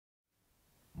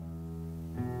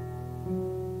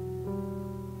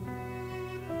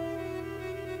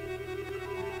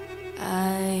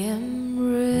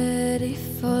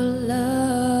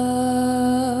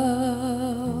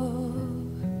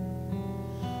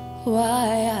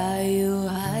Why are you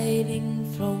hiding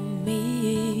from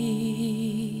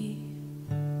me?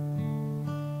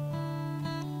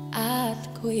 I'd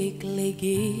quickly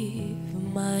give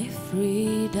my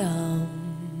freedom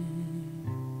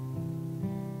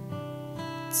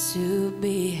to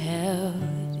be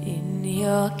held in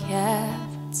your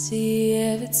captivity.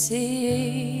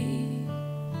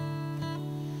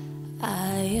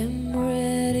 I am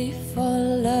ready for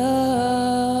love.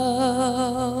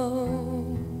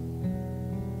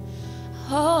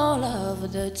 All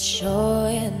of the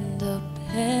joy and the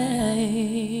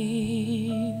pain,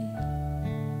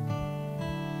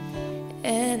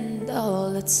 and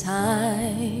all the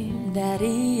time that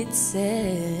it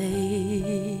takes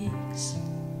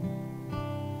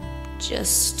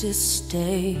just to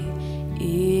stay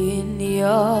in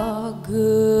your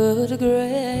good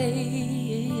grace.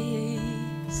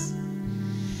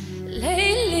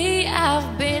 Lately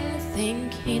I've been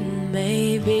thinking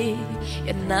maybe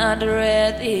you're not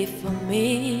ready for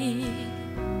me.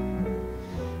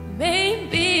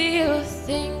 Maybe you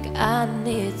think I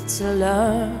need to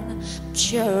learn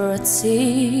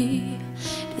maturity.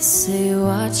 They say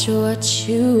watch what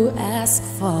you ask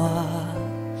for,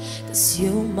 'cause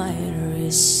you might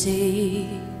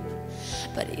receive.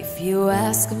 But if you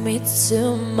ask me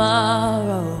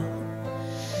tomorrow,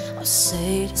 I'll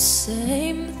say the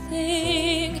same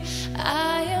thing.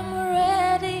 I am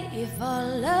ready for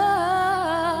love.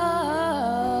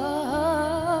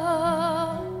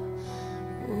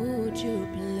 Would you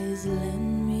please lend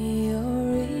me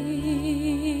your ear?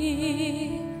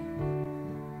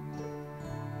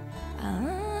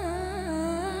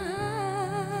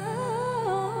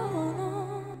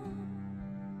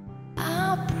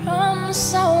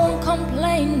 I won't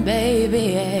complain, baby.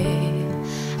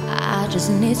 I just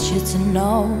need you to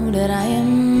know that I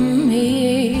am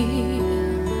here.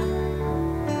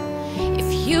 If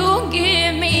you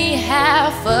give me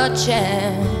half a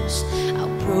chance,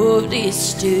 I'll prove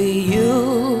this to you.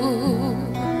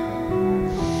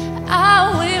 I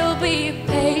will be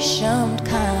patient,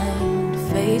 kind,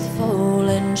 faithful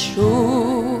and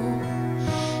true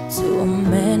to a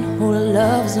man who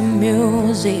loves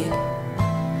music,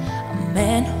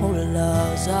 man who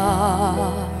loves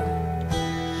art,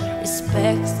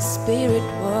 respects the spirit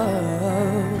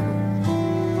world,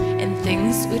 and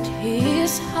thinks with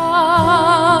his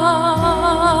heart.